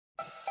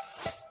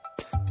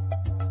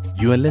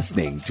You are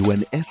listening to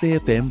an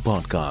SAFM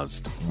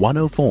podcast,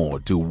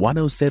 104 to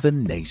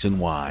 107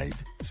 nationwide.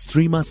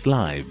 Stream us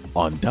live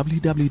on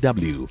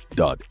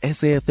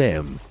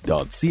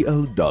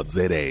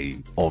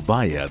www.safm.co.za or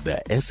via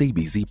the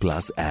SABC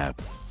Plus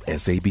app.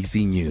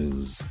 SABC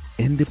News,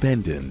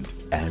 independent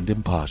and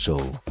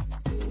impartial.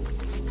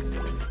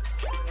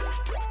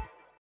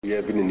 We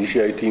have been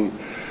initiating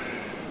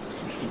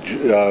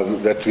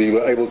that we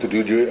were able to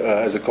do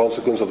as a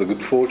consequence of the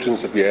good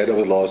fortunes that we had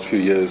over the last few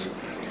years.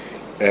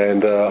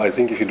 And I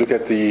think if you look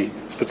at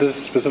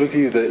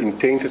specifically the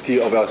intensity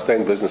of our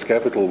sustained business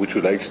capital, which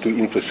relates to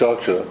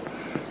infrastructure,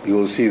 you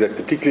will see that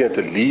particularly at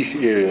the lease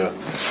area,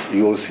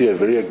 you will see a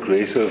very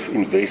aggressive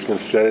investment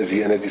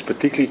strategy, and it is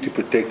particularly to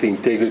protect the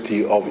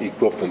integrity of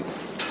equipment.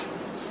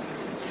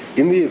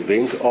 In the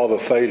event of a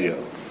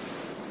failure,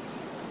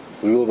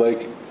 we will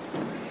make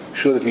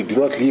sure that we do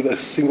not leave a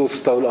single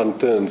stone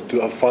unturned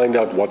to find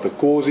out what the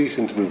cause is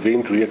and to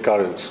prevent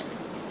reoccurrence.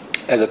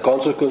 As a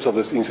consequence of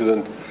this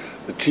incident,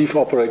 the Chief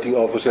Operating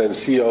Officer and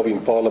CEO of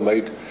Impala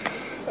made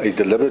a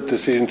deliberate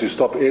decision to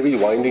stop every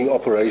winding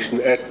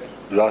operation at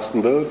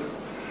Rustenburg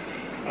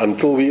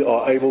until we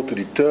are able to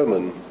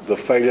determine the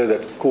failure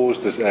that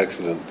caused this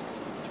accident,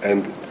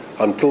 and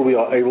until we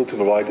are able to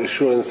provide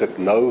assurance that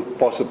no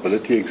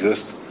possibility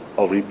exists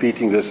of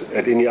repeating this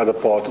at any other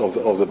part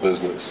of the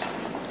business.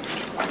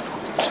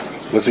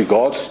 With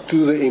regards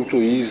to the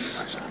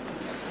employees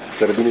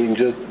that have been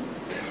injured,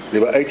 there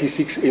were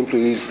 86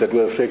 employees that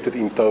were affected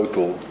in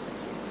total.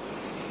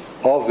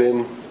 Of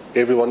them,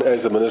 everyone,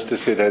 as the Minister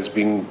said, has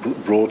been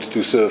brought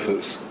to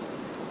surface.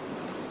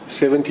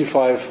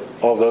 75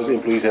 of those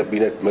employees have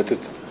been admitted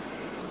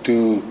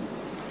to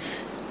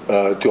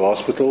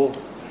hospital,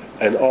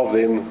 and of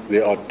them,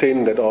 there are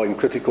 10 that are in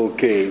critical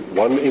care.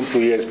 One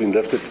employee has been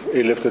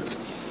airlifted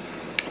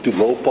to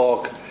Mill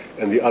Park,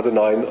 and the other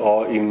 9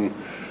 are in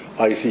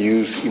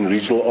ICUs in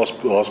regional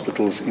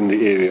hospitals in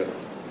the area.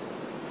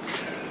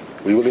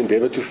 We will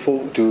endeavour to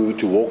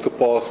walk the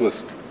path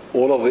with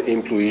all of the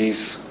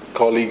employees,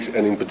 colleagues,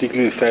 and in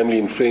particular the family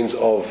and friends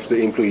of the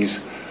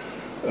employees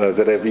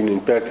that have been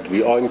impacted.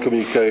 We are in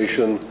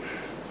communication.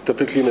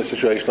 Typically in a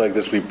situation like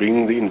this, we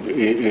bring the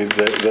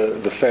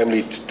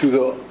family to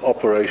the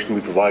operation. We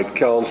provide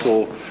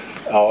counsel.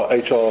 Our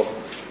HR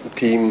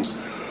team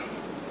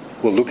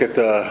will look at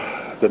the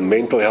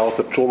mental health,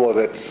 the trauma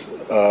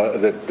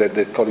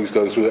that colleagues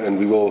go through, and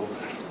we will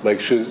make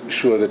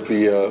sure that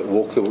we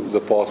walk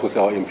the path with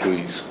our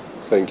employees.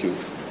 Thank you.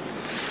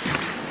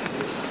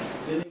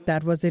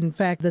 That was, in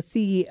fact, the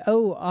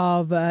CEO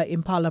of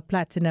Impala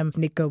Platinum,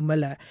 Nicolas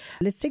Muller.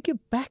 Let's take you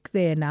back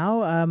there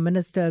now.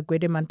 Minister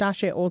Gwede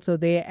Manatshe also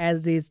there,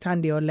 as is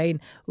Thandi Lane,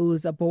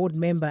 who's a board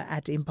member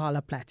at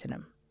Impala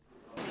Platinum.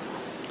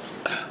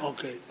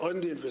 Okay,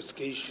 on the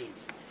investigation,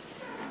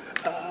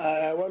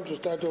 I want to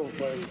start off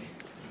by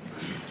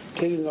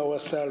taking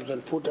ourselves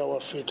and put our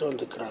feet on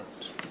the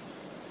ground.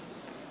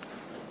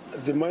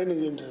 The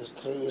mining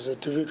industry is a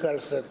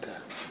difficult sector.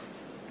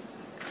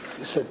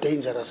 It's a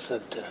dangerous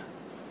sector.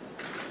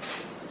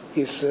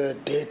 It's a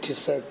dirty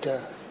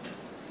sector,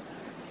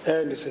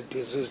 and it's a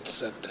diseased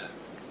sector.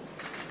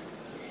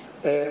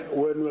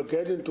 When we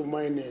get into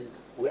mining,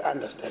 we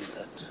understand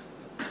that.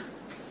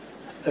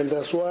 And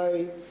that's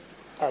why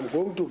I'm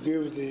going to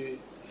give the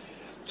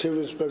Chief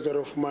Inspector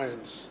of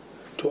Mines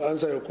to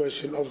answer your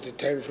question of the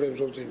time frames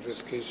of the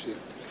investigation.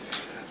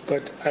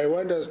 But I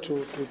want us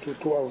to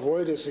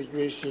avoid a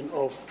situation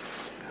of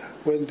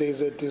when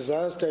there's a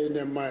disaster in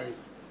a mine,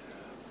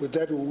 with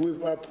that we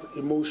whip up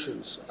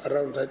emotions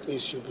around that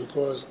issue,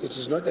 because it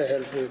is not a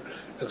helpful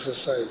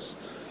exercise.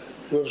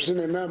 We have seen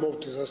a number of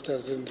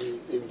disasters in the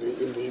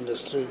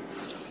industry.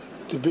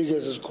 The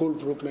biggest is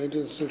Coalbrook,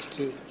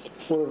 1960,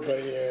 followed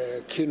by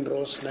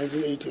Kinross,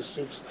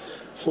 1986,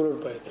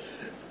 followed by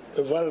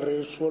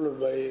Valreefs, followed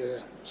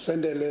by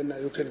St. Helena.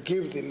 You can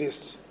give the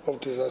list of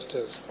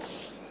disasters.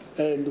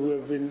 And we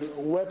have been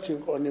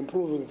working on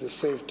improving the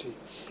safety,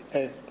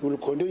 and will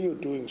continue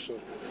doing so.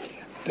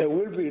 There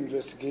will be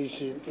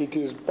investigation. It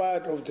is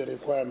part of the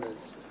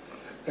requirements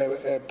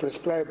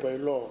prescribed by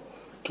law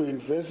to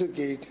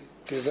investigate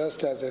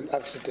disasters and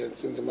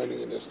accidents in the mining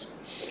industry.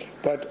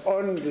 But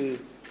on the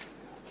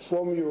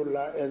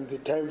formula and the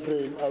time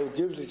frame, I will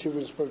give the Chief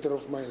Inspector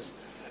of Mines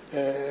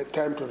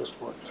time to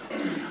respond.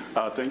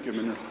 Thank you,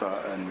 Minister.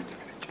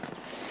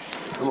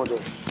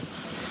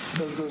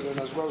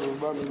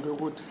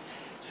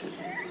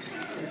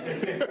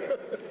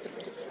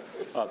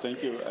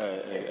 Thank you,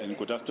 and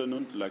good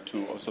afternoon. I'd like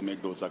to also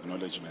make those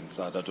acknowledgements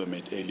that were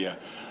made earlier.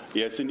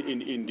 Yes,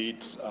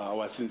 indeed,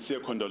 our sincere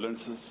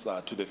condolences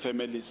to the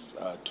families,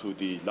 to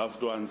the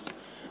loved ones,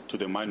 to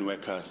the mine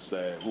workers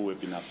who have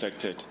been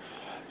affected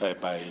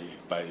by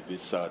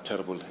this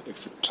terrible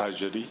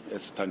tragedy,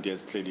 as Thandi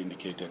has clearly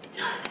indicated.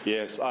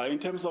 Yes, in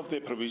terms of the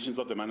provisions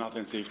of the Mine Health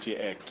and Safety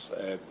Act,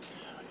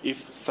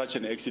 if such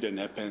an accident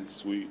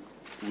happens, we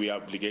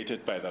are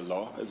obligated by the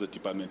law as a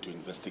department to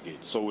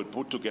investigate. So we'll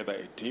put together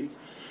a team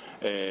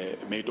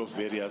made of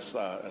various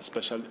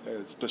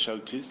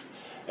specialties,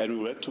 And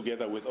we work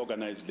together with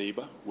organized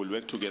labor, we'll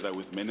work together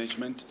with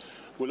management,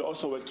 we'll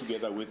also work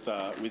together with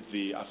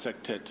the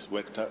affected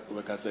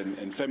workers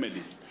and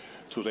families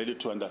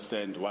to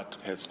understand what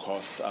has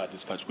caused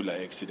this particular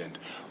accident.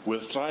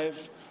 We'll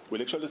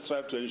actually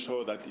strive to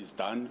ensure that it's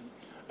done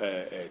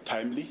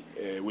timely.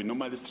 We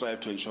normally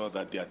strive to ensure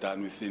that they are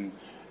done within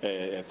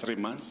 3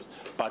 months,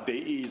 but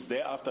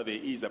thereafter there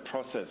is a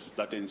process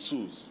that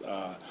ensues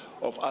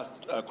of us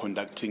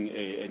conducting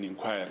an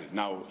inquiry.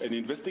 Now, an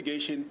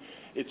investigation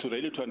is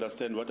to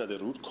understand what are the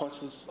root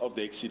causes of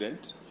the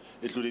accident,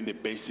 including the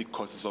basic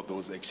causes of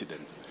those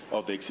accidents,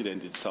 of the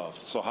accident itself.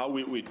 So how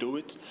we do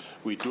it,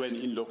 we do an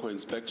in-local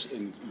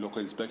inspection,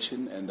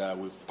 and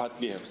we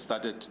partly have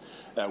started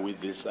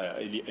with this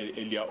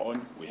earlier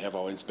on. We have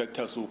our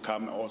inspectors who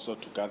come also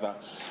to gather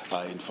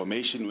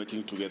information,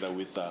 working together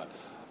with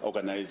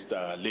organized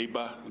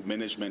labor,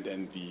 management,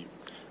 and the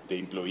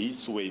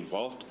employees who were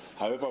involved.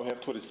 However, we have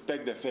to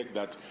respect the fact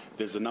that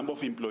there's a number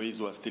of employees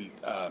who are still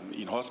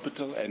in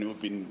hospital and who have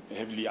been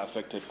heavily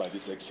affected by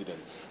this accident.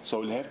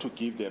 So we'll have to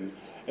give them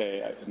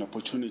an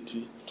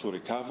opportunity to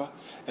recover,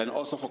 and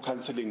also for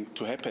counseling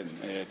to happen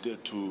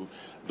to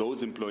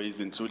those employees,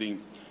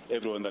 including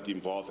everyone that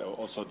involved,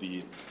 also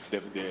the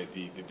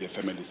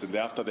families. And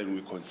thereafter, then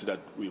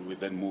we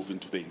then move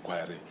into the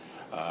inquiry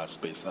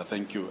space.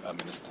 Thank you,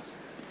 Minister.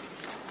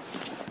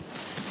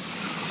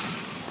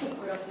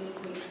 Good afternoon,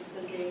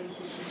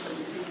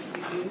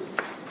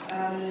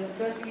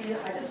 firstly,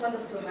 I just want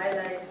us to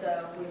highlight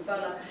for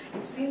Impala,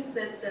 it seems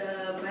that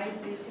the mine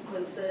safety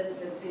concerns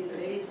have been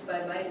raised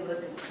by mine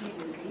workers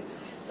previously.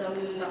 Some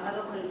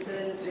other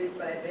concerns raised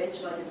by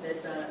Benchmark is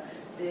that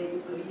the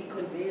employee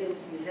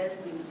conveyance has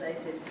been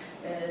cited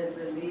as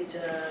a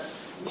major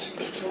issue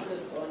to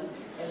focus on,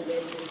 and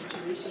then the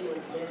situation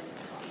was left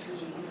to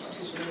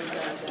this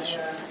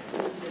dire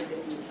incident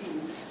that we see.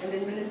 And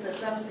then, Minister,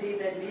 some say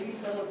that maybe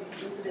some of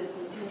these incidents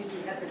continue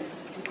to happen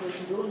because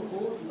we don't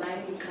hold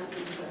mining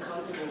companies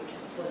accountable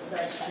for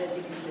such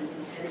tragedies and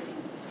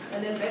fatalities.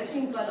 And then back to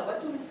Impala,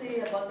 what do we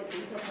say about the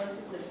greater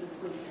consequences?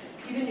 Because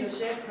even your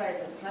share price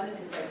has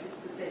plummeted by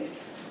 6%.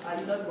 Are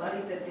you not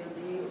worried that there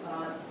will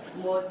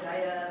be more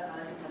dire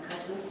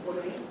repercussions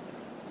following?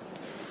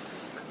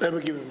 Let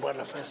me give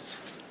Impala first.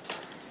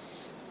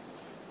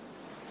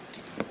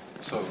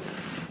 So,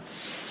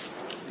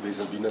 there's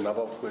been a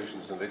number of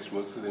questions, and let's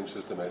work through them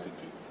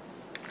systematically.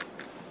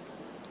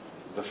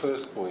 The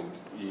first point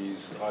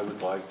is I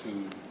would like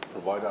to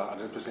provide our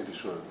 100%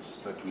 assurance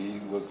that we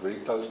work very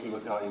closely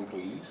with our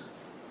employees,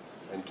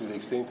 and to the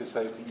extent that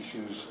safety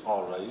issues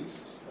are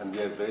raised, and we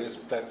have various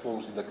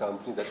platforms in the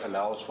company that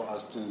allows for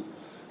us to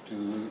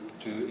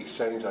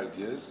exchange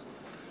ideas,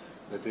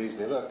 that there is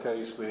never a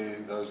case where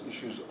those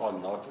issues are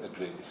not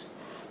addressed.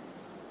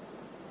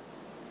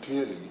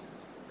 Clearly,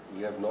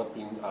 we have not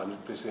been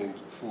 100%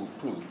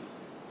 foolproof,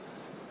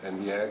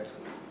 and we had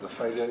the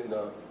failure in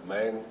a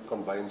man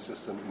conveyance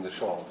system in the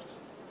shaft.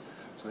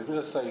 So let me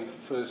just say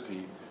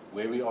firstly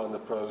where we are in the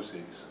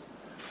process.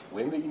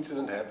 When the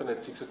incident happened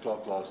at 6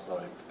 o'clock last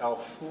night, our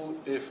full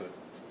effort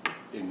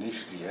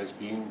initially has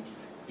been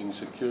in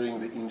securing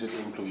the injured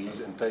employees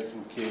and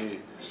taking care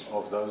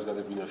of those that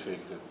have been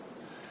affected.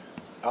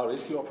 Our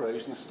rescue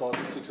operations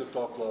started at 6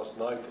 o'clock last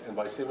night, and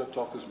by 7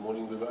 o'clock this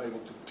morning we were able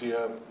to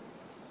clear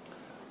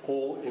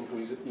all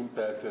employees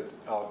impacted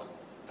out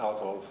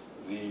of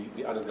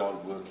the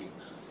underground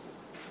workings.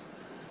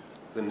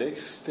 The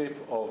next step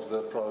of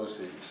the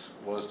process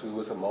was to,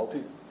 with a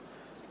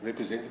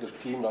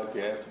multi-representative team like we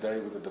have today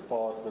with the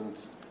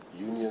department,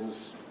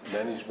 unions,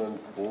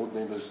 management, board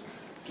members,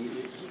 to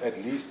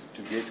at least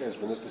to get, as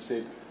Minister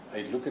said,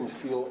 a look and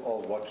feel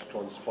of what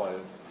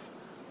transpired.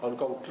 On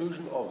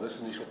conclusion of this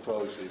initial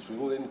process, we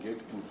will then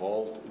get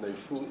involved in a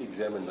full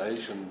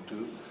examination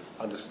to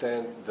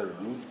understand the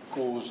root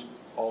cause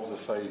of the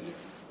failure.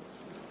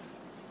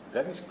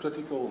 That is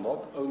critical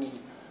not only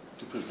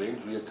to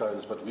prevent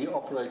reoccurrence, but we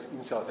operate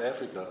in South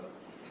Africa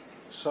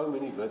so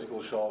many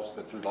vertical shafts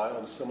that rely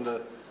on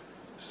similar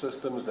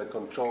systems that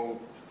control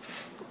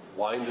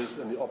winders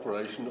and the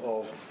operation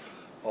of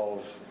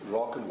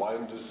rock and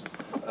winders,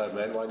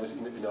 man winders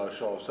in our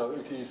shafts. So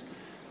it is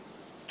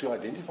to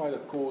identify the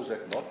cause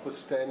that,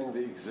 notwithstanding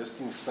the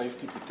existing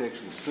safety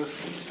protection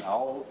systems,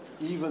 how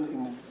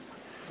even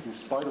in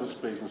spite of its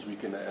presence we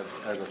can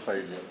have a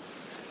failure.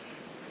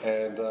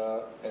 And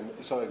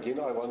so again,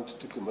 I want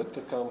to commit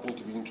the company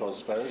to being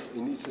transparent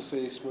in its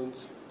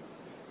assessments,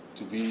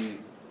 to be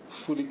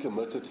fully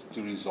committed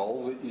to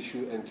resolve the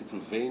issue and to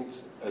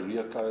prevent a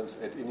reoccurrence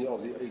at any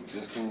of the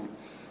existing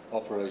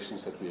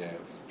operations that we have.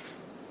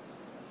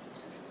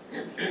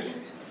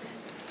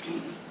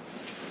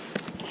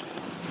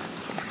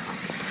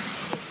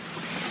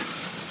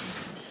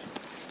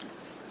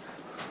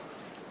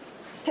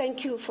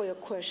 Thank you for your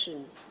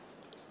question.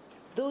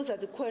 Those are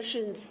the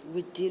questions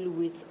we deal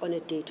with on a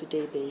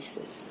day-to-day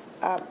basis.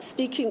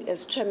 Speaking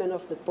as chairman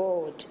of the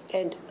board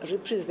and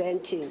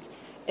representing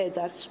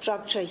that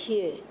structure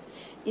here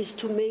is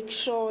to make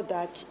sure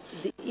that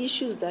the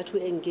issues that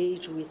we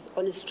engage with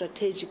on a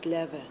strategic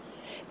level,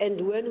 and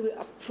when we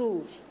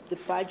approve the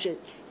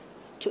budgets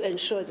to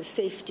ensure the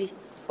safety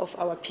of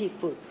our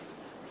people,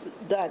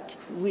 that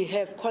we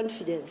have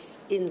confidence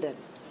in them.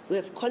 We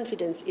have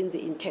confidence in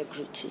the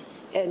integrity.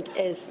 And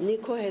as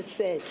Nico has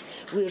said,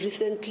 we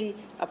recently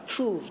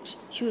approved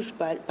huge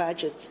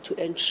budgets to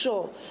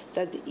ensure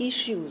that the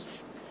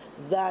issues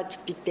that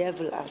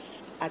bedevil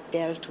us are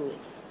dealt with.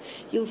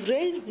 You've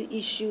raised the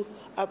issue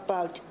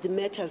about the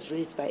matters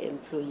raised by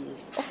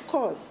employees. Of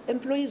course,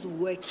 employees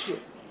work here.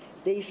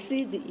 They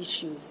see the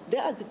issues. They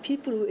are the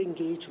people who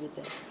engage with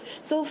them.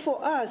 So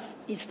for us,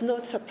 it's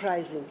not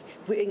surprising.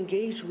 We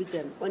engage with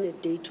them on a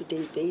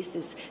day-to-day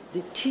basis.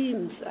 The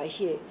teams are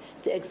here.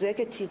 The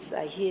executives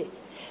are here.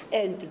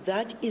 And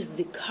that is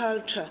the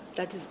culture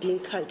that is being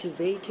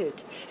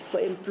cultivated for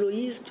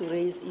employees to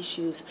raise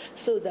issues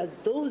so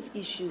that those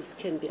issues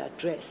can be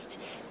addressed.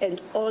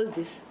 And all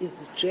this is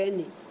the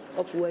journey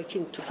of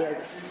working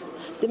together.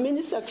 The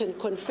minister can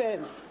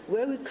confirm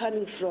where we're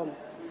coming from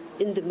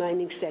in the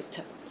mining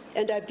sector.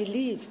 And I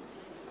believe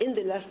in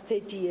the last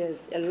 30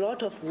 years, a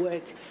lot of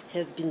work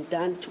has been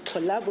done to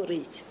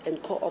collaborate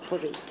and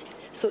cooperate.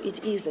 So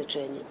it is a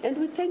journey. And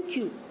we thank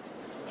you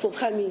for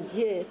coming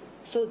here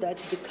so that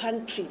the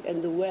country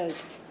and the world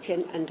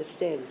can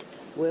understand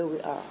where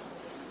we are.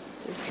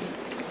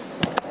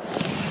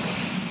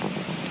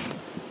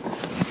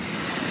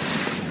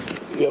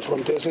 You're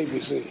from the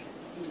SABC?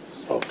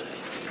 Okay.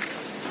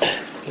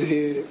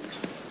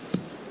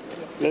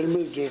 Let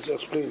me just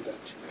explain that.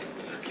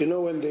 You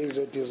know, when there is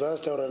a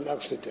disaster or an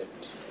accident,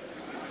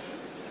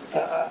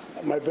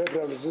 my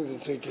background is in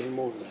the trade union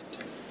movement.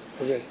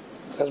 Okay,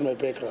 that's my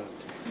background.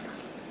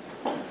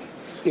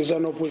 It's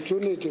an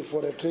opportunity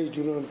for a trade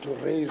union to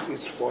raise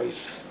its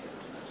voice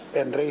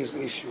and raise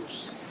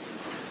issues.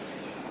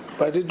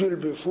 But it will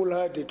be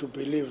foolhardy to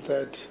believe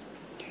that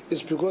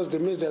it's because the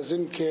minister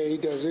doesn't care, he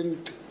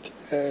doesn't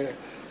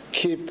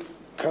keep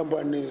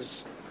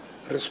companies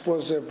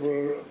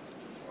responsible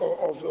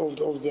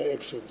of their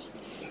actions.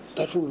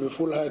 That will be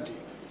foolhardy.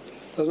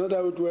 That's not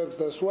how it works.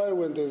 That's why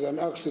when there's an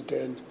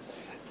accident,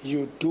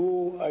 you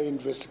do an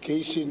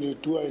investigation, you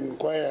do an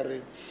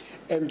inquiry,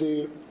 and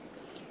the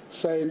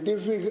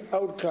scientific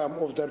outcome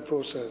of that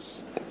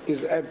process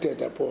is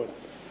acted upon.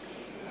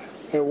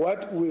 And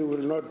what we will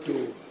not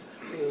do,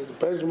 the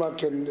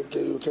benchmark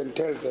you can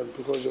tell them,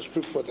 because you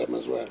speak for them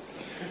as well,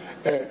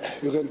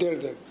 you can tell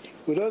them,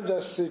 we don't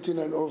just sit in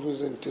an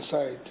office and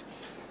decide,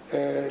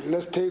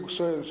 let's take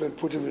so-and-so and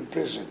put him in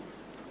prison.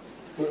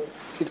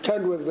 It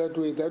can't work that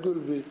way. That will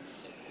be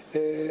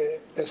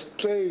a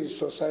strange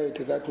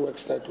society that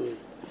works that way.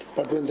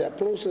 But when there are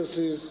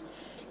processes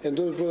and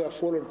those processes are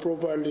followed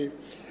properly,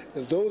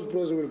 those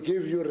processes will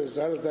give you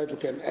results that you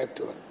can act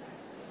on.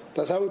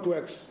 That's how it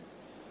works.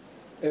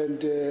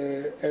 And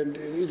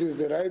it is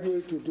the right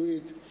way to do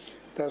it.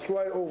 That's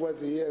why over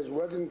the years,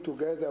 working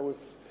together with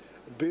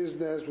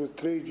business, with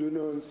trade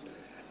unions,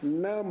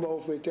 number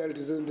of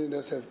fatalities in the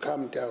industry have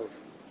come down.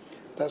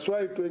 That's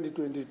why in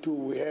 2022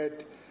 we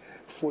had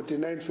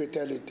 49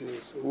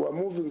 fatalities. We are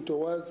moving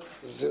towards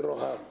zero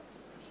harm.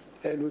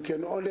 And we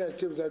can only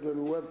achieve that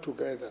when we work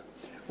together.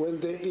 When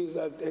there is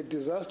a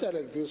disaster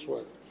like this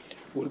one,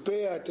 we'll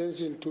pay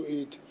attention to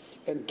it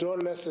and draw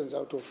lessons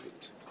out of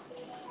it.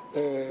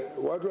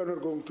 What we're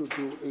not going to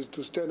do is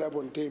to stand up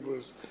on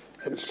tables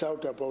and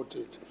shout about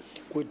it.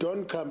 We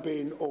don't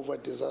campaign over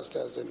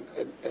disasters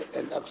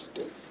and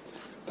accidents.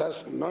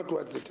 That's not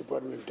what the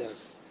department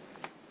does.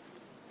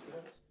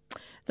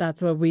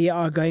 That's where we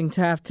are going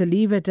to have to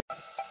leave it.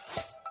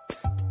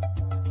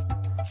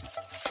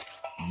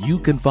 You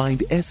can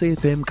find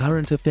SAFM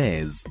Current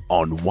Affairs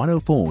on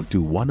 104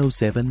 to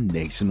 107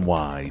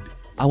 nationwide.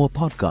 Our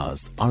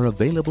podcasts are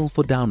available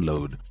for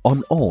download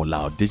on all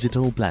our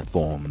digital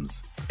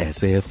platforms.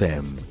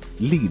 SAFM,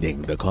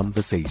 leading the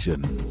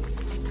conversation.